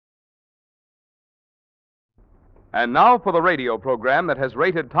And now for the radio program that has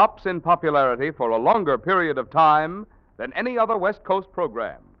rated tops in popularity for a longer period of time than any other West Coast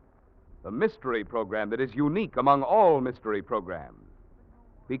program. The mystery program that is unique among all mystery programs.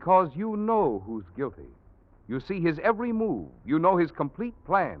 Because you know who's guilty. You see his every move. You know his complete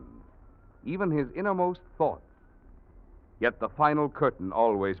plans, even his innermost thoughts. Yet the final curtain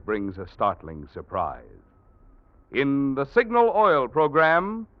always brings a startling surprise. In the Signal Oil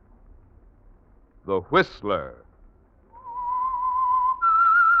program, The Whistler.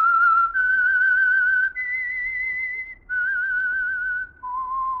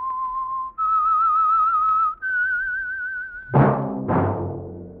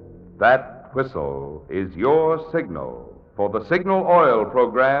 That whistle is your signal for the Signal Oil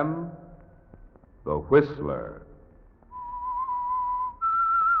program, The Whistler.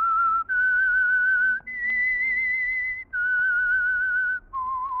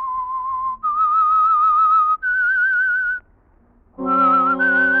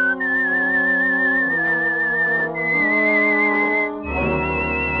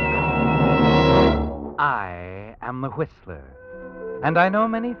 I am the Whistler, and I know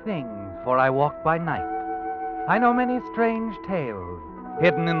many things, for I walk by night. I know many strange tales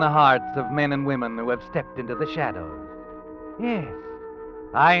hidden in the hearts of men and women who have stepped into the shadows. Yes,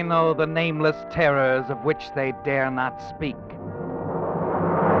 I know the nameless terrors of which they dare not speak.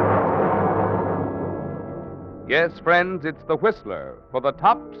 Yes, friends, it's The Whistler for the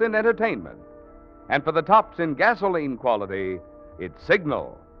tops in entertainment. And for the tops in gasoline quality, it's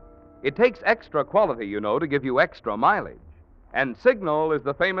Signal. It takes extra quality, you know, to give you extra mileage. And Signal is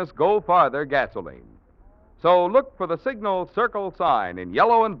the famous Go Farther gasoline. So look for the Signal circle sign in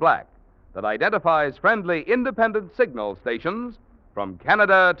yellow and black that identifies friendly independent signal stations from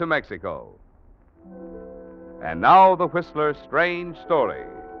Canada to Mexico. And now the Whistler's strange story.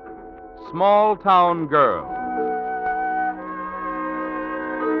 Small Town Girl.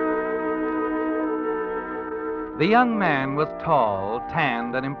 The young man was tall,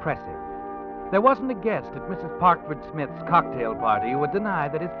 tanned, and impressive. There wasn't a guest at Mrs. Parkford Smith's cocktail party who would deny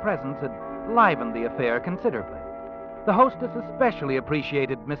that his presence had livened the affair considerably. The hostess especially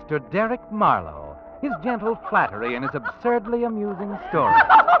appreciated Mr. Derek Marlowe, his gentle flattery, and his absurdly amusing story.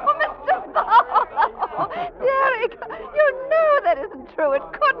 Oh, Mr. Marlowe! Derek, you know that isn't true. It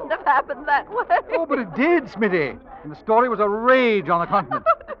couldn't have happened that way. Oh, but it did, Smitty. And the story was a rage on the continent.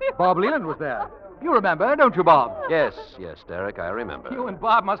 Bob Leland was there. You remember, don't you, Bob? Yes, Derek, I remember. You and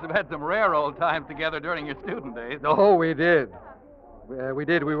Bob must have had some rare old times together during your student days. Oh, we did. We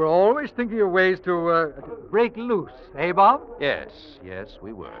did. We were always thinking of ways to break loose. Eh, Bob? Yes,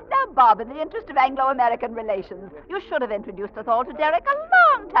 we were. Now, Bob, in the interest of Anglo-American relations, you should have introduced us all to Derek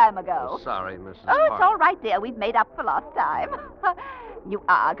a long time ago. Oh, sorry, Mrs. Oh, it's Park. all right, dear. We've made up for lost time. You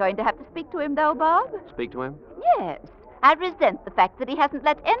are going to have to speak to him, though, Bob? Speak to him? Yes. I resent the fact that he hasn't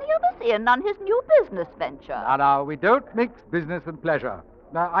let any of us in on his new business venture. Now, we don't mix business and pleasure.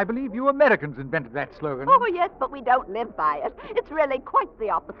 Now, I believe you Americans invented that slogan. Oh, yes, but we don't live by it. It's really quite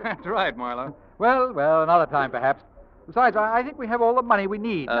the opposite. That's right, Marlowe. Well, another time, perhaps. Besides, I think we have all the money we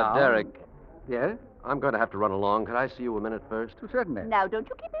need now. Derek, Yes? I'm going to have to run along. Could I see you a minute first? Oh, certainly. Now, don't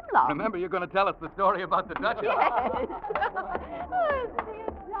you keep him long. Remember, you're going to tell us the story about the Duchess. Yes. Oh, dear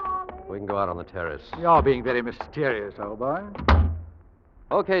darling. We can go out on the terrace. You're being very mysterious, old boy.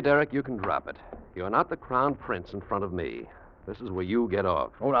 Okay, Derek, you can drop it. You're not the crown prince in front of me. This is where you get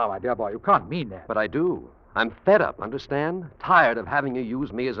off. Oh, now, my dear boy, you can't mean that. But I do. I'm fed up, understand? Tired of having you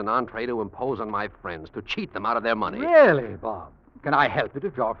use me as an entree to impose on my friends, to cheat them out of their money. Really, Bob? Can I help it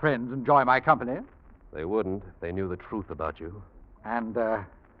if your friends enjoy my company? They wouldn't if they knew the truth about you. And,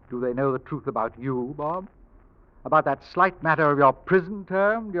 do they know the truth about you, Bob? About that slight matter of your prison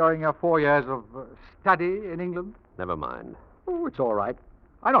term during your 4 years of study in England? Never mind. Oh, it's all right.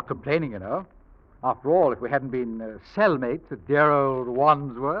 I'm not complaining, you know. After all, if we hadn't been cellmates at dear old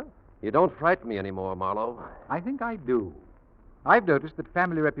Wandsworth. You don't frighten me anymore, Marlowe. I think I do. I've noticed that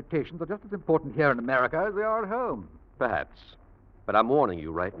family reputations are just as important here in America as they are at home. Perhaps. But I'm warning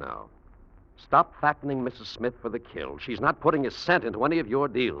you right now. Stop fattening Mrs. Smith for the kill. She's not putting a cent into any of your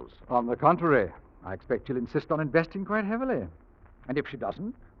deals. On the contrary, I expect she'll insist on investing quite heavily. And if she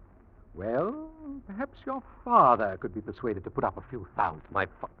doesn't, well, perhaps your father could be persuaded to put up a few thousand.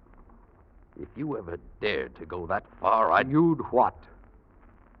 If you ever dared to go that far, I'd... You'd what?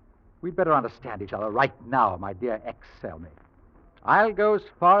 We'd better understand each other right now, my dear ex-cellmate. I'll go as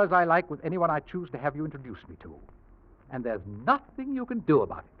far as I like with anyone I choose to have you introduce me to. And there's nothing you can do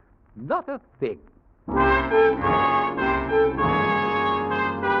about it. Not a thing.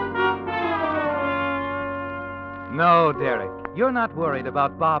 No, Derek, you're not worried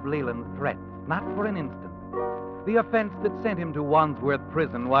about Bob Leland's threats, not for an instant. The offense that sent him to Wandsworth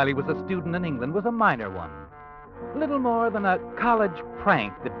Prison while he was a student in England was a minor one. Little more than a college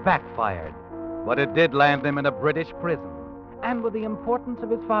prank that backfired, but it did land him in a British prison. And with the importance of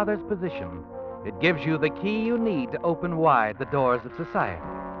his father's position, it gives you the key you need to open wide the doors of society.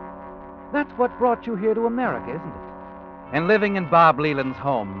 That's what brought you here to America, isn't it? And living in Bob Leland's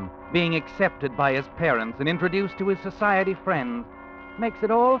home, being accepted by his parents and introduced to his society friends, makes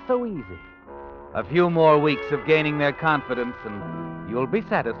it all so easy. A few more weeks of gaining their confidence, and you'll be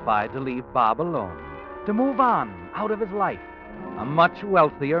satisfied to leave Bob alone, to move on out of his life, a much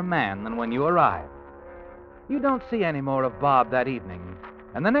wealthier man than when you arrived. You don't see any more of Bob that evening,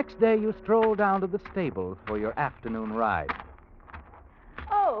 and the next day you stroll down to the stables for your afternoon ride.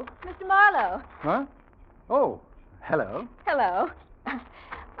 Oh, Mr. Marlowe. Huh? Oh, hello. Hello.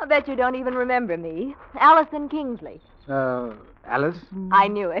 I'll bet you don't even remember me. Allison Kingsley. Allison? I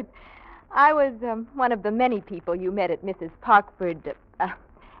knew it. I was one of the many people you met at Mrs. Parkford,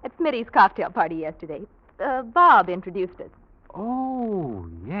 at Smitty's cocktail party yesterday. Bob introduced us. Oh,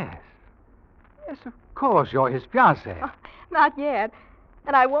 yes. Yes, of course, you're his fiancée. Oh, not yet.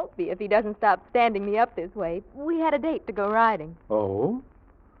 And I won't be if he doesn't stop standing me up this way. We had a date to go riding. Oh?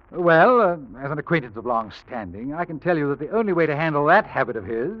 Well, as an acquaintance of long standing, I can tell you that the only way to handle that habit of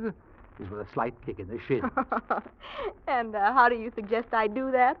his is with a slight kick in the shin. And how do you suggest I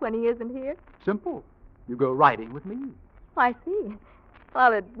do that when he isn't here? Simple. You go riding with me. I see.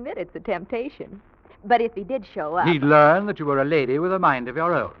 I'll admit it's a temptation. But if he did show up... He'd learn that you were a lady with a mind of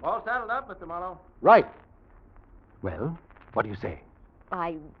your own. All saddled up, Mr. Marlowe. Right. Well, what do you say?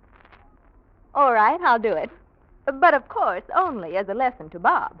 All right, I'll do it. But, of course, only as a lesson to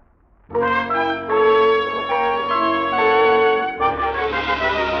Bob. Whoa.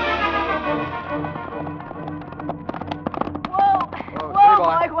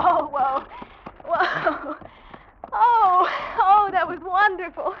 Oh, that was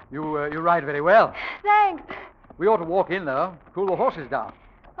wonderful. You ride very well. Thanks. We ought to walk in, though. Cool the horses down.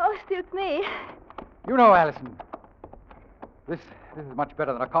 Oh, suits me. You know, Allison, this is much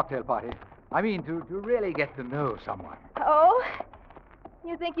better than a cocktail party. I mean, to really get to know someone. Oh?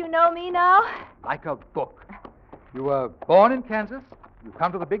 You think you know me now? Like a book. You were born in Kansas. You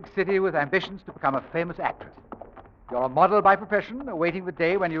come to the big city with ambitions to become a famous actress. You're a model by profession, awaiting the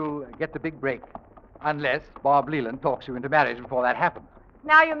day when you'll get the big break. Unless Bob Leland talks you into marriage before that happens.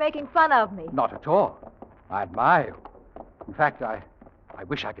 Now you're making fun of me. Not at all. I admire you. In fact, I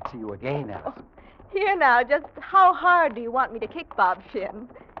wish I could see you again, Allison. Here now, just how hard do you want me to kick Bob's shins?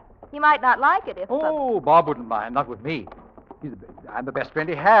 He might not like it if... Oh, Bob wouldn't mind. Not with me. I'm the best friend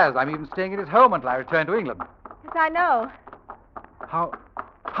he has. I'm even staying at his home until I return to England. Yes, I know. How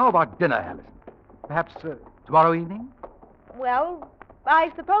about dinner, Allison? Perhaps tomorrow evening? Well,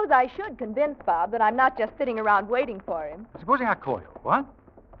 I suppose I should convince Bob that I'm not just sitting around waiting for him. Supposing I call you, what?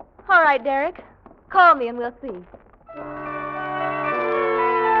 All right, Derek. Call me and we'll see.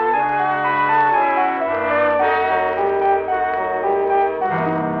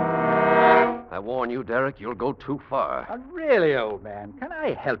 I warn you, Derek, you'll go too far. Really, old man, can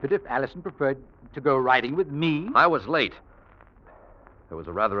I help it if Allison preferred to go riding with me? I was late. There was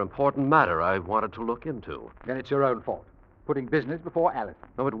a rather important matter I wanted to look into. Then it's your own fault. Putting business before Allison.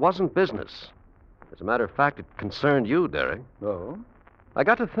 No, it wasn't business. As a matter of fact, it concerned you, Derek. Oh? I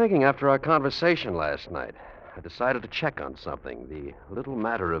got to thinking after our conversation last night. I decided to check on something, the little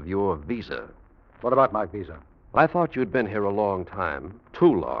matter of your visa. What about my visa? I thought you'd been here a long time,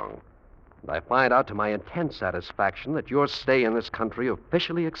 too long. And I find out to my intense satisfaction that your stay in this country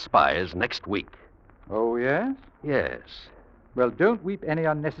officially expires next week. Oh, yes? Yes. Well, don't weep any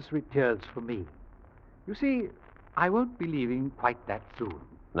unnecessary tears for me. You see, I won't be leaving quite that soon.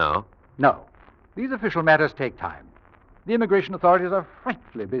 No? No. These official matters take time. The immigration authorities are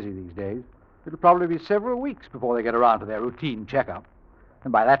frightfully busy these days. It'll probably be several weeks before they get around to their routine checkup.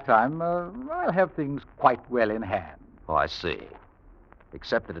 And by that time, I'll have things quite well in hand. Oh, I see.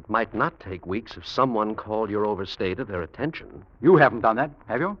 Except that it might not take weeks if someone called your overstay to their attention. You haven't done that,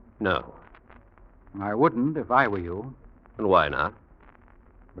 have you? No. I wouldn't if I were you. And why not?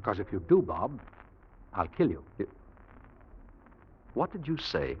 Because if you do, Bob, I'll kill you. What did you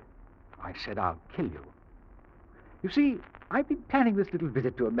say? I said I'll kill you. You see, I've been planning this little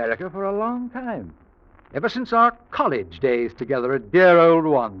visit to America for a long time. Ever since our college days together at dear old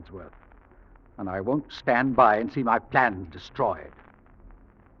Wandsworth. And I won't stand by and see my plans destroyed.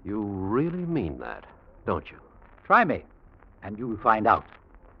 You really mean that, don't you? Try me, and you'll find out.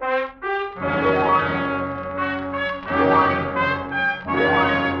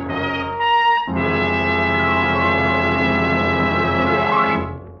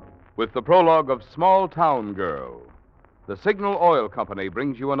 With the prologue of Small Town Girl, the Signal Oil Company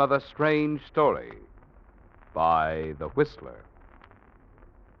brings you another strange story by The Whistler.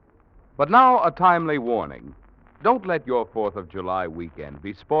 But now, a timely warning. Don't let your 4th of July weekend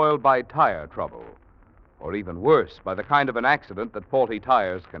be spoiled by tire trouble, or even worse, by the kind of an accident that faulty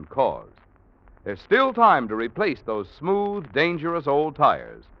tires can cause. There's still time to replace those smooth, dangerous old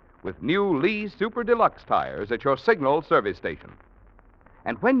tires with new Lee Super Deluxe tires at your Signal service station.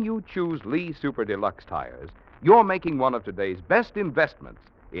 And when you choose Lee Super Deluxe tires, you're making one of today's best investments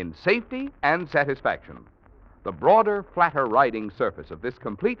in safety and satisfaction. The broader, flatter riding surface of this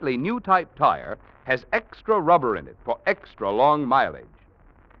completely new type tire has extra rubber in it for extra long mileage.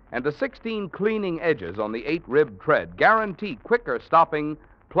 And the 16 cleaning edges on the 8-rib tread guarantee quicker stopping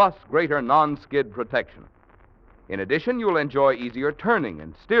plus greater non-skid protection. In addition, you'll enjoy easier turning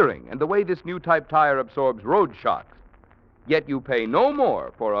and steering and the way this new type tire absorbs road shocks. Yet you pay no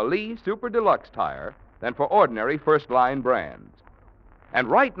more for a Lee Super Deluxe tire than for ordinary first-line brands. And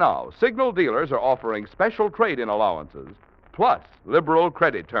right now, Signal dealers are offering special trade-in allowances plus liberal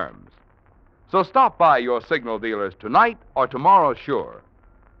credit terms. So stop by your Signal dealers tonight or tomorrow, sure.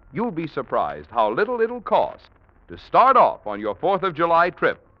 You'll be surprised how little it'll cost to start off on your 4th of July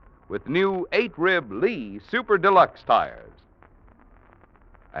trip with new 8-rib Lee Super Deluxe tires.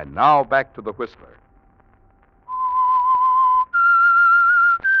 And now back to the Whistler.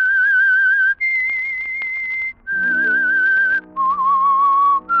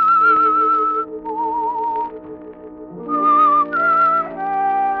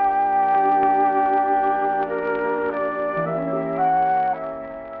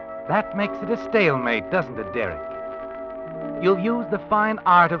 That makes it a stalemate, doesn't it, Derek? You'll use the fine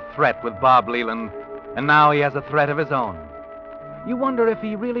art of threat with Bob Leland, and now he has a threat of his own. You wonder if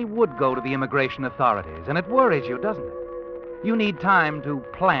he really would go to the immigration authorities, and it worries you, doesn't it? You need time to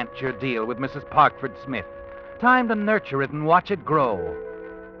plant your deal with Mrs. Parkford Smith, time to nurture it and watch it grow.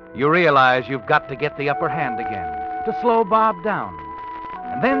 You realize you've got to get the upper hand again, to slow Bob down.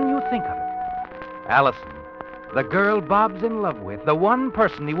 And then you think of it. Allison, the girl Bob's in love with, the one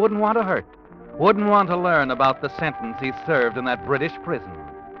person he wouldn't want to hurt, wouldn't want to learn about the sentence he served in that British prison.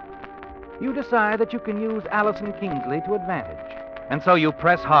 You decide that you can use Allison Kingsley to advantage, and so you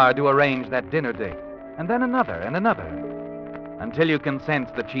press hard to arrange that dinner date, and then another and another, until you can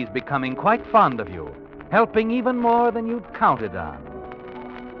sense that she's becoming quite fond of you, helping even more than you'd counted on.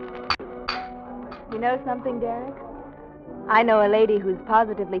 You know something, Derek? I know a lady who's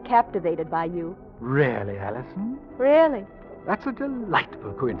positively captivated by you. Really, Allison? Really? That's a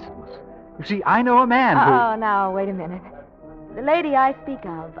delightful coincidence. You see, I know a man who... Oh, now, wait a minute. The lady I speak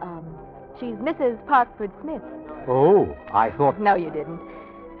of, she's Mrs. Parkford Smith. Oh, I thought... No, you didn't.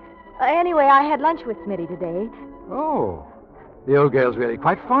 Anyway, I had lunch with Smitty today. Oh, the old girl's really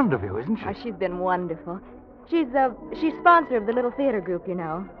quite fond of you, isn't she? Oh, she's been wonderful. She's sponsor of the little theater group, you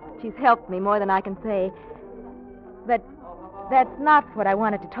know. She's helped me more than I can say. But that's not what I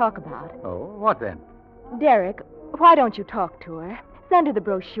wanted to talk about. Oh, what then? Derek, why don't you talk to her? Send her the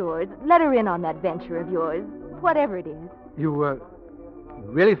brochures. Let her in on that venture of yours, whatever it is. You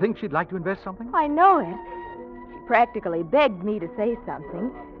really think she'd like to invest something? I know it. She practically begged me to say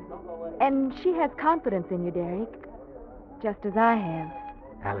something. And she has confidence in you, Derek, just as I have.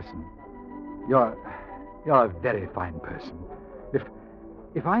 Allison, you're a very fine person.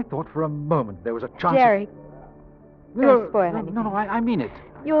 If I thought for a moment there was a chance... Derek, don't spoil anything. No, I mean it.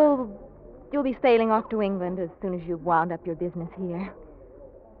 You'll be sailing off to England as soon as you've wound up your business here.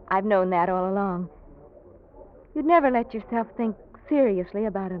 I've known that all along. You'd never let yourself think seriously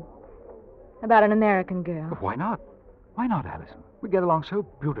about an American girl. But why not? Why not, Allison? We get along so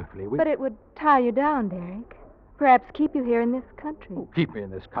beautifully. But it would tie you down, Derek. Perhaps keep you here in this country. Oh, keep me in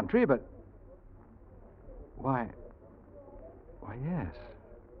this country, but... Why, yes.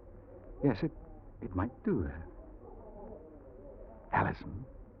 Yes, it might do that. Allison,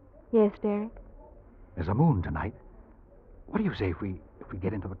 Yes, Derek? there's a moon tonight. What do you say if we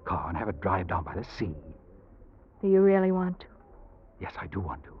get into the car and have a drive down by the sea? Do you really want to? Yes, I do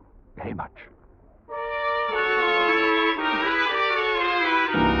want to. Very much.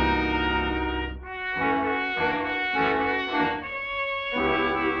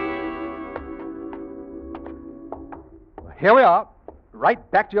 Well, here we are.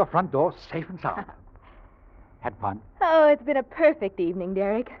 Right back to your front door, safe and sound. Had fun? Oh, it's been a perfect evening,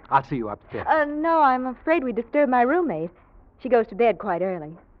 Derek. I'll see you upstairs. No, I'm afraid we disturbed my roommate. She goes to bed quite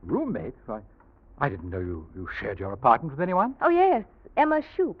early. Roommate? I didn't know you shared your apartment with anyone. Oh, yes, Emma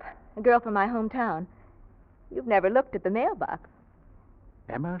Shoup, a girl from my hometown. You've never looked at the mailbox.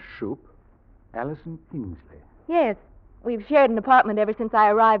 Emma Shoup, Allison Kingsley. Yes, We've shared an apartment ever since I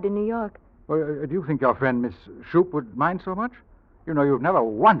arrived in New York. Well, do you think your friend Miss Shoup would mind so much? You know, you've never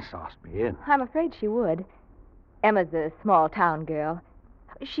once asked me in. I'm afraid she would. Emma's a small-town girl.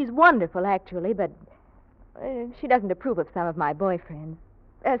 She's wonderful, actually, but she doesn't approve of some of my boyfriends,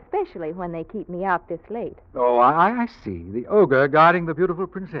 especially when they keep me out this late. Oh, I see. The ogre guarding the beautiful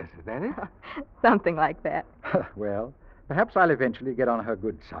princess, is that it? Something like that. Well, perhaps I'll eventually get on her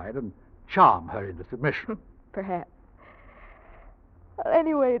good side and charm her into submission. Perhaps. Well,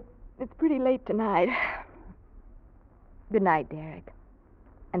 anyway, it's pretty late tonight. Good night, Derek.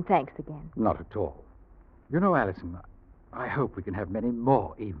 And thanks again. Not at all. You know, Allison, I hope we can have many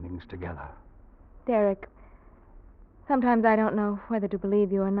more evenings together. Derek, sometimes I don't know whether to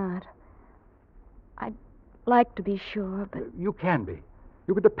believe you or not. I'd like to be sure, but... You can be.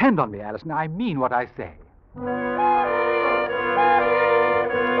 You can depend on me, Allison. I mean what I say.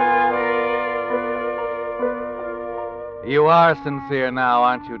 You are sincere now,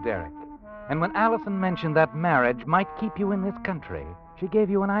 aren't you, Derek? And when Allison mentioned that marriage might keep you in this country, she gave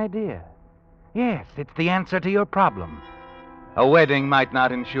you an idea. Yes, it's the answer to your problem. A wedding might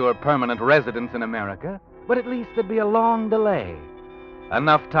not ensure permanent residence in America, but at least there'd be a long delay.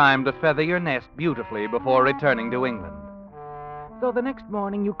 Enough time to feather your nest beautifully before returning to England. So the next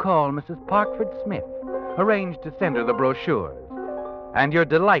morning you call Mrs. Parkford Smith, arrange to send her the brochures. And you're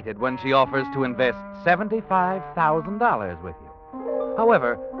delighted when she offers to invest $75,000 with you.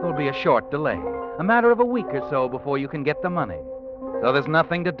 However, there'll be a short delay, a matter of a week or so before you can get the money. So there's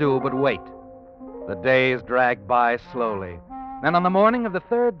nothing to do but wait. The days drag by slowly. And on the morning of the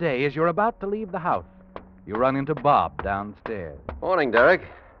third day, as you're about to leave the house, you run into Bob downstairs. Morning, Derek.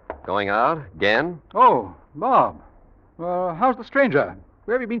 Going out again? Oh, Bob. How's the stranger?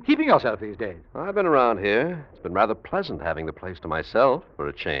 Where have you been keeping yourself these days? I've been around here. It's been rather pleasant having the place to myself for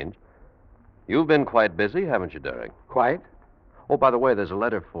a change. You've been quite busy, haven't you, Derek? Quite. Oh, by the way, there's a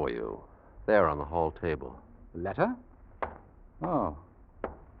letter for you. There on the hall table. Letter? Oh.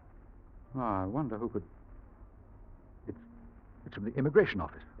 Oh, I wonder who could... It's from the immigration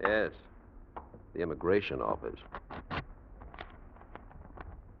office. Yes. The immigration office.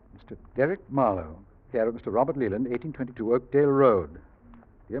 Mr. Derek Marlowe, care of Mr. Robert Leland, 1822 Oakdale Road.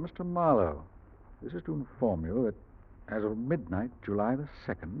 Dear Mr. Marlowe, this is to inform you that as of midnight, July the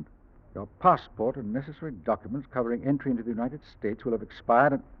 2nd, your passport and necessary documents covering entry into the United States will have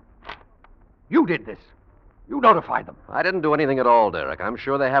expired and... You did this! You notified them. I didn't do anything at all, Derek. I'm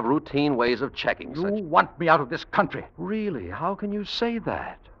sure they have routine ways of checking You such... want me out of this country. Really? How can you say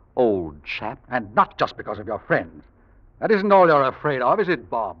that? Old chap. And not just because of your friends. That isn't all you're afraid of, is it,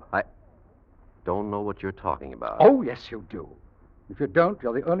 Bob? I don't know what you're talking about. Oh, yes, you do. If you don't,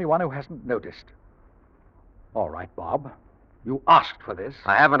 you're the only one who hasn't noticed. All right, Bob. You asked for this.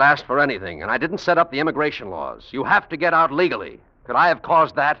 I haven't asked for anything, and I didn't set up the immigration laws. You have to get out legally. Could I have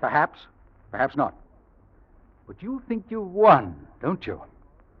caused that? Perhaps. Perhaps not. But you think you've won, don't you?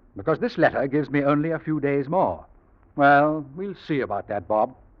 Because this letter gives me only a few days more. Well, we'll see about that,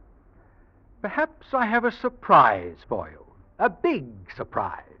 Bob. Perhaps I have a surprise for you. A big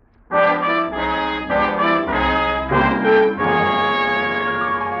surprise.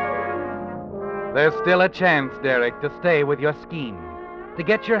 There's still a chance, Derek, to stay with your scheme, to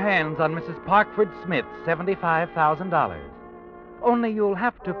get your hands on Mrs. Parkford Smith's $75,000. Only you'll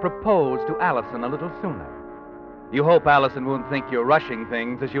have to propose to Allison a little sooner. You hope Allison won't think you're rushing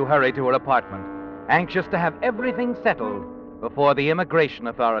things as you hurry to her apartment, anxious to have everything settled before the immigration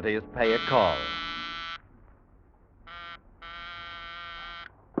authorities pay a call.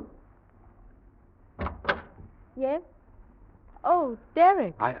 Yes? Oh,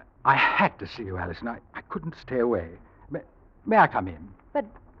 Derek. I had to see you, Allison. I couldn't stay away. May I come in? But,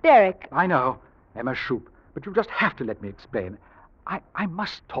 Derek... I know, Emma Shoup, but you just have to let me explain. I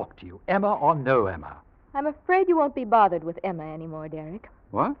must talk to you, Emma or no Emma. I'm afraid you won't be bothered with Emma anymore, Derek.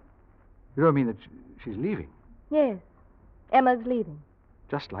 What? You don't mean that she's leaving? Yes. Emma's leaving.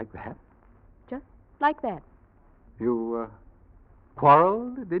 Just like that? Just like that. You,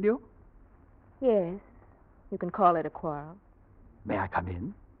 quarreled, did you? Yes. You can call it a quarrel. May I come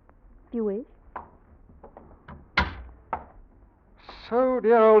in? If you wish. So,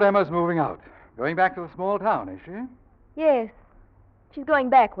 dear old Emma's moving out. Going back to the small town, is she? Yes. She's going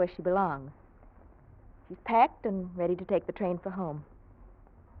back where she belongs. She's packed and ready to take the train for home.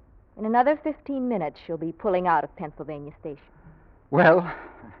 In another 15 minutes, she'll be pulling out of Pennsylvania Station. Well,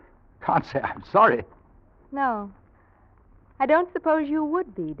 can't say I'm sorry. No. I don't suppose you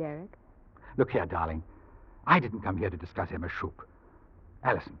would be, Derek. Look here, darling. I didn't come here to discuss Emma Shoup.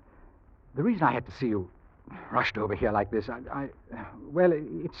 Allison, the reason I had to see you rushed over here like this, well,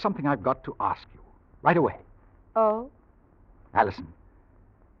 it's something I've got to ask you right away. Oh? Allison,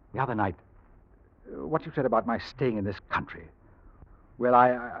 the other night, what you said about my staying in this country. Well,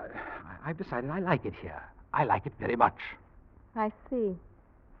 I've decided I like it here. I like it very much. I see.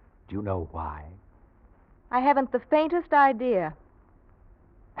 Do you know why? I haven't the faintest idea.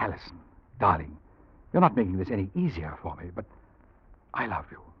 Allison, darling, you're not making this any easier for me, but I love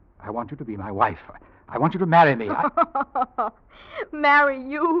you. I want you to be my wife. I want you to marry me. Marry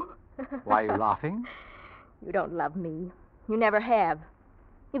you? Why are you laughing? You don't love me. You never have.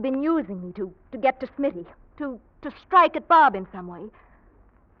 You've been using me to get to Smitty, to strike at Bob in some way.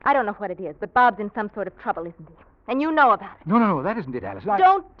 I don't know what it is, but Bob's in some sort of trouble, isn't he? And you know about it. No, that isn't it, Allison.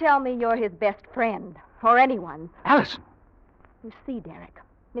 Don't tell me you're his best friend, or anyone's. Allison! You see, Derek,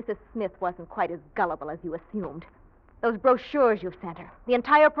 Mrs. Smith wasn't quite as gullible as you assumed. Those brochures you sent her, the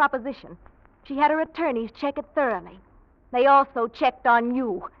entire proposition, she had her attorneys check it thoroughly. They also checked on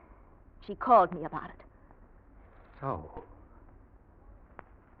you. She called me about it. So,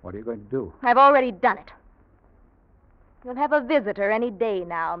 what are you going to do? I've already done it. You'll have a visitor any day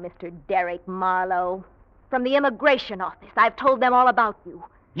now, Mr. Derek Marlowe. From the immigration office. I've told them all about you.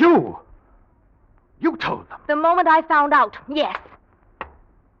 You? You told them? The moment I found out, yes.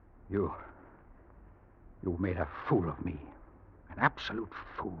 You made a fool of me. An absolute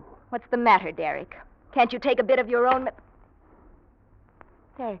fool. What's the matter, Derek? Can't you take a bit of your own...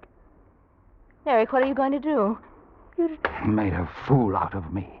 Derek, what are you going to do? You made a fool out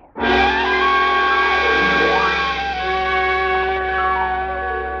of me.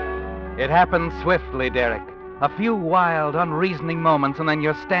 It happened swiftly, Derek. A few wild, unreasoning moments, and then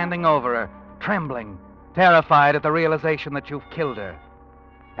you're standing over her, trembling, terrified at the realization that you've killed her.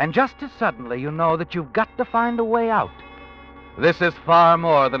 And just as suddenly, you know that you've got to find a way out. This is far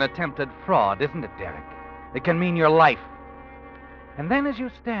more than attempted fraud, isn't it, Derek? It can mean your life. And then as you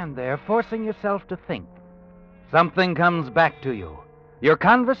stand there, forcing yourself to think, something comes back to you. Your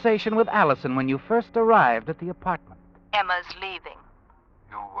conversation with Allison when you first arrived at the apartment. Emma's leaving.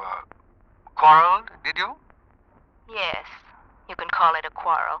 You, quarreled, did you? Yes, you can call it a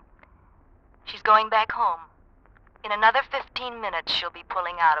quarrel. She's going back home. In another 15 minutes, she'll be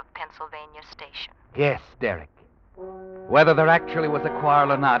pulling out of Pennsylvania Station. Yes, Derek. Whether there actually was a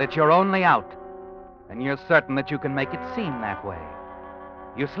quarrel or not, it's your only out. And you're certain that you can make it seem that way.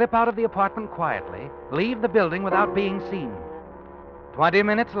 You slip out of the apartment quietly, leave the building without being seen. 20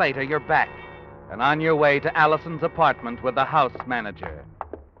 minutes later, you're back, and on your way to Allison's apartment with the house manager.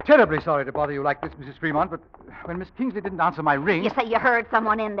 Terribly sorry to bother you like this, Mrs. Fremont, but when Miss Kingsley didn't answer my ring... You say you heard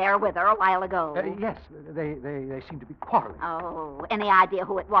someone in there with her a while ago? Yes, they seem to be quarreling. Oh, any idea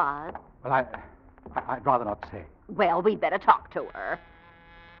who it was? Well, I'd rather not say. Well, we'd better talk to her.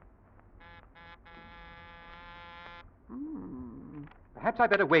 Perhaps I'd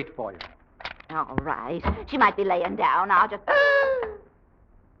better wait for you. All right. She might be laying down. I'll just...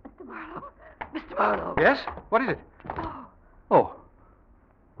 Mr. Marlowe. Mr. Marlowe. Yes? What is it? Oh.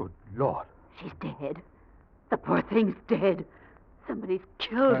 Good Lord. She's dead. The poor thing's dead. Somebody's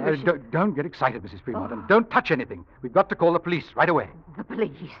killed her. Don't get excited, Mrs. Fremont, and don't touch anything. We've got to call the police right away. The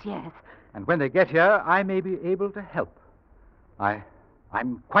police, yes. And when they get here, I may be able to help.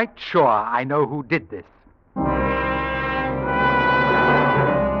 I'm quite sure I know who did this.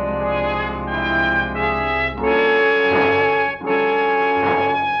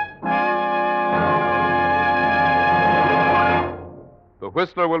 The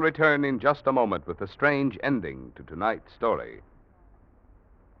Whistler will return in just a moment with a strange ending to tonight's story.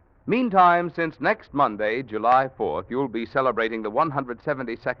 Meantime, since next Monday, July 4th, you'll be celebrating the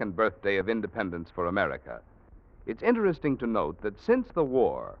 172nd birthday of independence for America. It's interesting to note that since the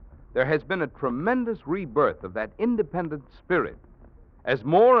war, there has been a tremendous rebirth of that independent spirit as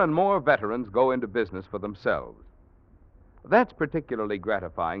more and more veterans go into business for themselves. That's particularly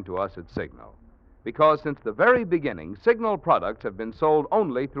gratifying to us at Signal, because since the very beginning, Signal products have been sold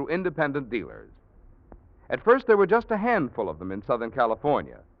only through independent dealers. At first, there were just a handful of them in Southern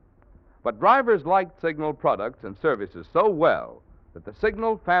California. But drivers liked Signal products and services so well that the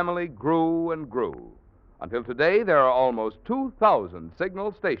Signal family grew and grew. Until today, there are almost 2,000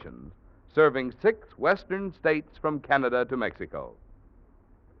 Signal stations serving 6 western states from Canada to Mexico.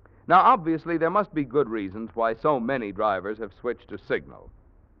 Now, obviously, there must be good reasons why so many drivers have switched to Signal.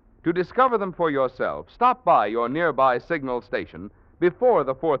 To discover them for yourself, stop by your nearby Signal station before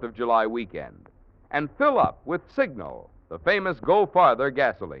the 4th of July weekend and fill up with Signal, the famous Go Farther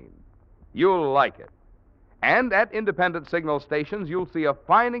gasoline. You'll like it. And at independent Signal stations, you'll see a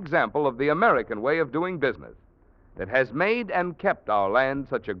fine example of the American way of doing business that has made and kept our land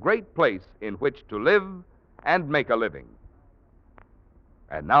such a great place in which to live and make a living.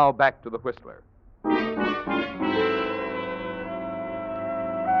 And now back to the Whistler.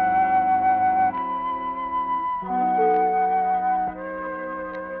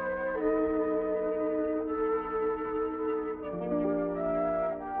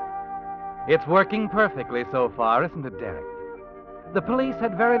 It's working perfectly so far, isn't it, Derek? The police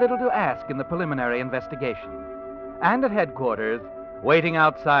had very little to ask in the preliminary investigation. And at headquarters, waiting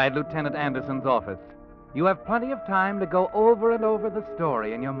outside Lieutenant Anderson's office, you have plenty of time to go over and over the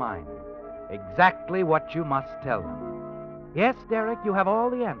story in your mind. Exactly what you must tell them. Yes, Derek, you have all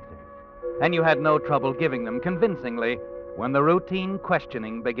the answers. And you had no trouble giving them convincingly when the routine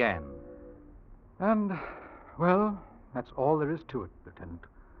questioning began. And, well, that's all there is to it, Lieutenant.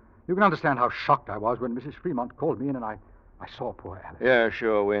 You can understand how shocked I was when Mrs. Fremont called me in and I saw poor Alice. Yeah,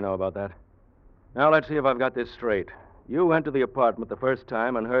 sure, we know about that. Now, let's see if I've got this straight. You went to the apartment the first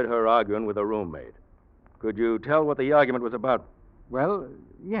time and heard her arguing with her roommate. Could you tell what the argument was about? Well,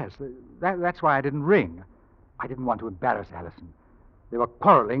 yes, that's why I didn't ring. I didn't want to embarrass Allison. They were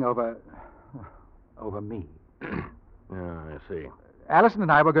quarreling over me. Yeah, I see. Allison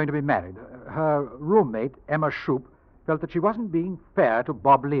and I were going to be married. Her roommate, Emma Shoup, felt that she wasn't being fair to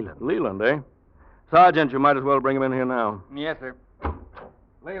Bob Leland. Leland, eh? Sergeant, you might as well bring him in here now. Yes, sir.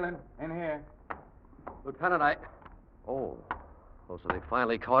 Leland, in here. Lieutenant, Oh, so they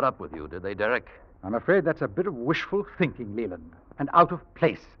finally caught up with you, did they, Derek? I'm afraid that's a bit of wishful thinking, Leland, and out of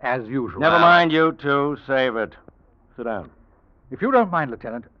place, as usual. Never mind you two. Save it. Sit down. If you don't mind,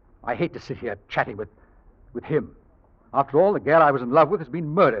 Lieutenant, I hate to sit here chatting with him. After all, the girl I was in love with has been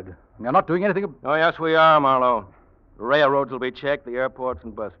murdered, and you're not doing anything... Oh, yes, we are, Marlowe. The railroads will be checked, the airports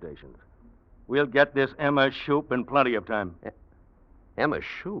and bus stations. We'll get this Emma Shoup in plenty of time. Emma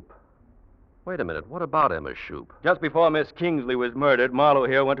Shoup? Wait a minute. What about Emma Shoup? Just before Miss Kingsley was murdered, Marlowe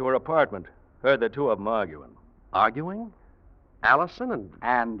here went to her apartment. Heard the two of them arguing. Arguing? Allison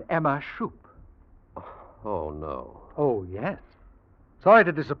and Emma Shoup. Oh, no. Oh, yes. Sorry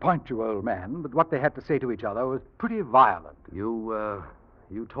to disappoint you, old man, but what they had to say to each other was pretty violent. You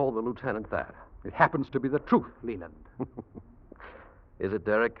told the lieutenant that? It happens to be the truth, Leland. Is it,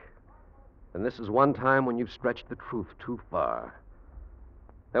 Derek? And this is one time when you've stretched the truth too far.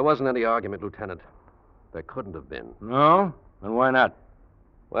 There wasn't any argument, Lieutenant. There couldn't have been. No? And why not?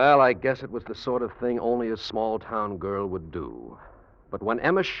 Well, I guess it was the sort of thing only a small-town girl would do. But when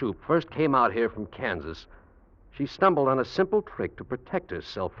Emma Shoup first came out here from Kansas, she stumbled on a simple trick to protect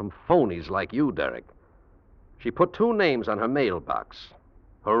herself from phonies like you, Derek. She put two names on her mailbox.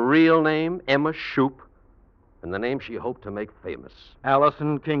 Her real name, Emma Shoup, and the name she hoped to make famous.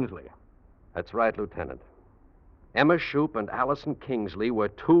 Allison Kingsley. That's right, Lieutenant. Emma Shoup and Allison Kingsley were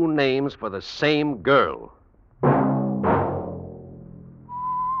two names for the same girl.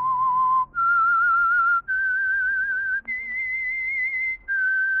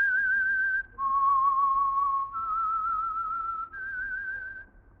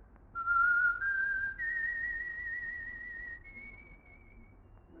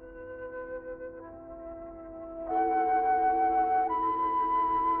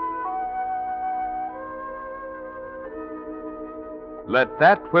 Let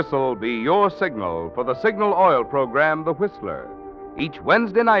that whistle be your signal for the Signal Oil program, The Whistler, each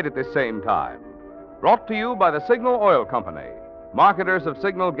Wednesday night at this same time. Brought to you by the Signal Oil Company, marketers of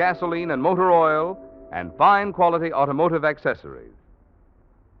Signal gasoline and motor oil and fine quality automotive accessories.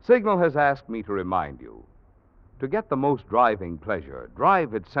 Signal has asked me to remind you, to get the most driving pleasure,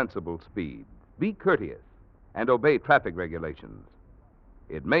 drive at sensible speed, be courteous, and obey traffic regulations.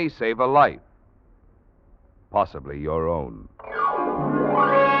 It may save a life, possibly your own.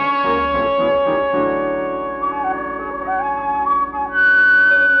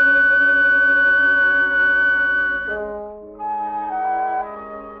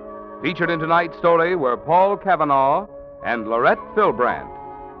 Featured in tonight's story were Paul Cavanaugh and Laurette Philbrandt.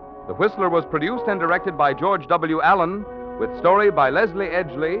 The Whistler was produced and directed by George W. Allen, with story by Leslie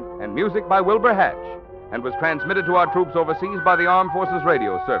Edgley and music by Wilbur Hatch, and was transmitted to our troops overseas by the Armed Forces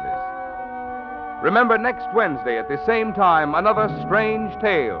Radio Service. Remember, next Wednesday at the same time, another strange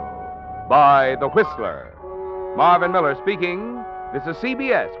tale by The Whistler. Marvin Miller speaking. This is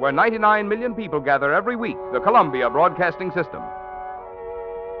CBS, where 99 million people gather every week, the Columbia Broadcasting System.